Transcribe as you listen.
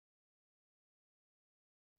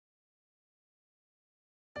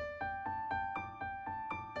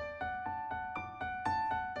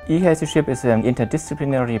eHealthy Ship is an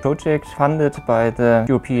interdisciplinary project funded by the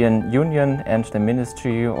European Union and the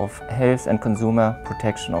Ministry of Health and Consumer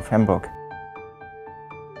Protection of Hamburg.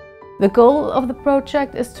 The goal of the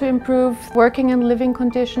project is to improve working and living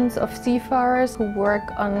conditions of seafarers who work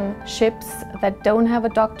on ships that don't have a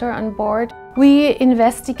doctor on board. We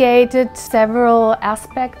investigated several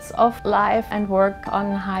aspects of life and work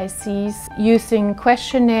on high seas using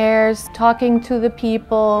questionnaires, talking to the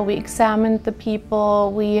people. We examined the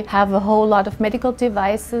people. We have a whole lot of medical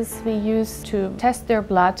devices we use to test their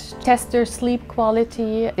blood, test their sleep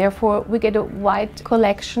quality. Therefore, we get a wide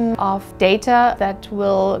collection of data that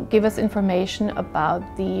will give us information about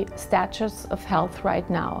the status of health right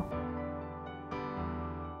now.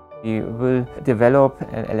 We will develop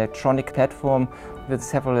an electronic platform with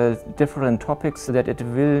several different topics so that it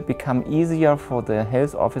will become easier for the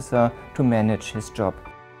health officer to manage his job.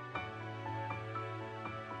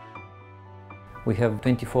 We have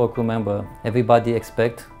 24 crew members. Everybody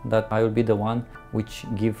expects that I will be the one which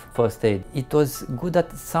give first aid. It was good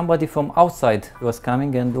that somebody from outside was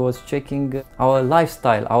coming and was checking our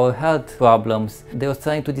lifestyle, our health problems. They were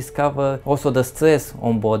trying to discover also the stress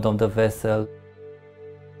on board of the vessel.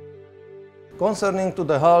 Concerning to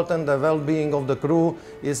the health and the well-being of the crew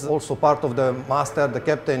is also part of the master, the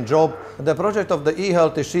captain job. The project of the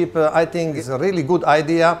eHealthy Ship, I think, is a really good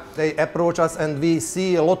idea. They approach us and we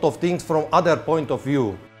see a lot of things from other point of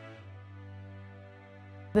view.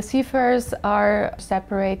 The seafarers are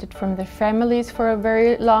separated from their families for a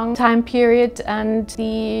very long time period, and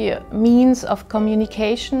the means of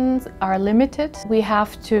communication are limited. We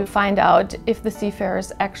have to find out if the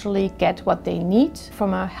seafarers actually get what they need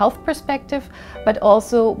from a health perspective, but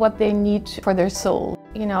also what they need for their soul.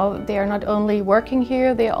 You know, they are not only working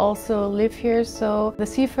here, they also live here, so the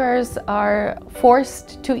seafarers are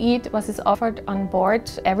forced to eat what is offered on board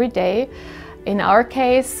every day. In our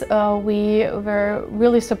case, we were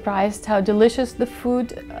really surprised how delicious the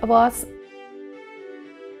food was.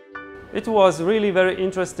 It was really very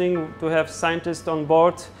interesting to have scientists on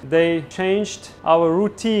board. They changed our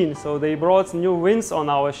routine, so they brought new winds on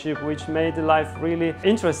our ship, which made life really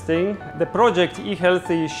interesting. The project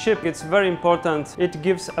eHealthy Ship, it's very important. It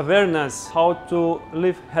gives awareness how to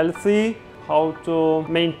live healthy, how to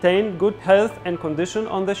maintain good health and condition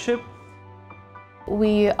on the ship.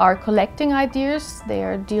 We are collecting ideas. They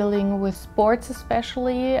are dealing with sports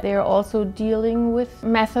especially. They are also dealing with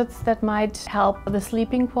methods that might help the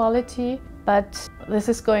sleeping quality. But this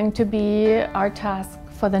is going to be our task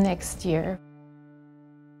for the next year.